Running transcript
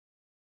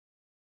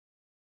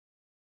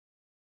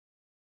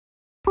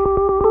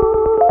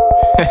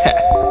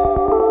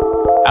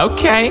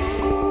Okay.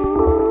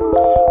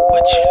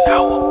 What you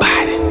know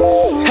about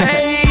it?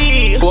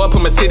 Hey! Boy,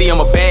 put my city on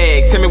my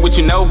bag. Tell me what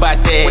you know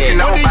about that. What you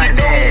know about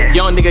that?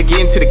 Young nigga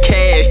getting to the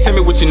cash. Tell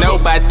me what you know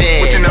about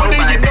that. What you know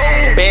about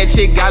that? Bad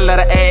chick got a lot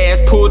of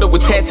ass. Pulled up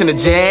with tats in the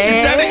jazz.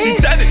 She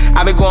done it.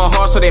 I been going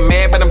hard so they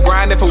mad, but I'm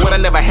grinding for what I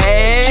never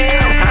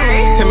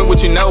had. Tell me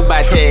what you know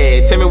about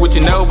that. Tell me what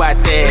you know about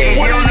that.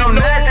 You don't know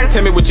nothing.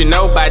 Tell me what you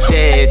know about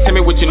that. Tell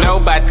me what you know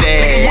about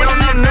that. You don't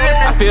know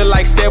nothing. I feel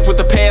like Steph with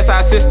the pass. I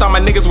assist all my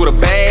niggas with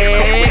a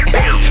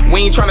bag.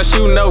 We ain't tryna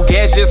shoot no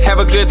gas, just have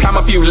a good time,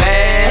 a few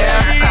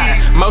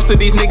laughs. Most of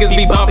these niggas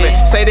be bumping,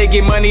 say they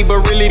get money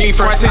but really be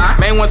frontin'.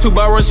 Main ones who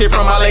borrow shit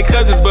from all their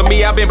cousins, but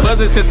me, I been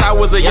buzzing since I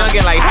was a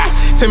youngin'. Like,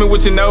 tell me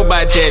what you know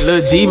about that.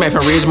 Lil G-Mayne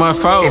from Ridgemont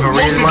 4.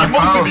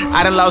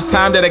 I done lost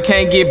time that I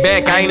can't get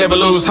back. I ain't never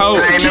lose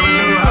hope.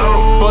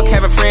 Fuck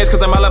having friends,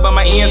 cause I'm all about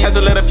my ends. Had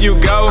to let a few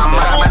go.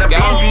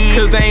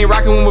 Cause they ain't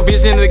rockin' with my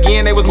vision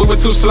again. They was moving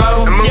too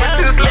slow.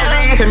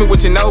 Tell me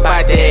what you know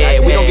about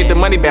that. We gon' get the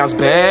money bounce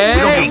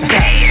back.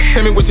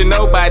 Tell me what you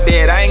know about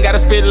that. I ain't gotta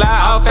spit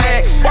loud, all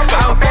facts.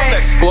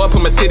 Boy,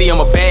 put my city on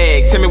my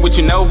bag. Tell me what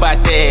you know about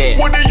that.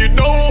 What do you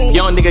know?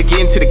 Young nigga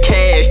getting to the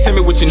cash. Tell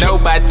me what you know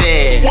about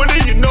that. What do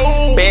you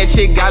know? Bad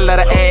chick got a lot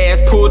of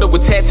ass. Pulled up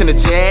with tats in the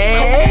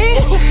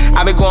jazz.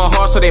 I been going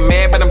hard so they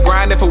mad, but I'm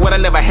grinding for what I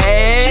never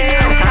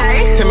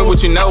had. Tell me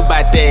what you know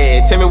about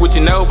that. Tell me what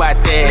you know about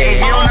that.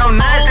 You don't know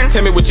nothing.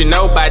 Tell me what you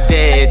know about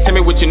that. Tell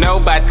me what you know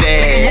about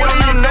that. You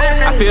don't know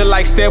nothing. I feel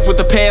like Steph with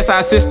the pass. I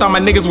assist all my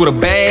niggas with a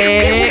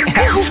bag.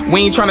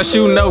 We ain't tryna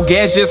shoot no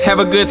gas, just have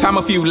a good time,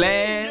 a few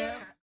laughs.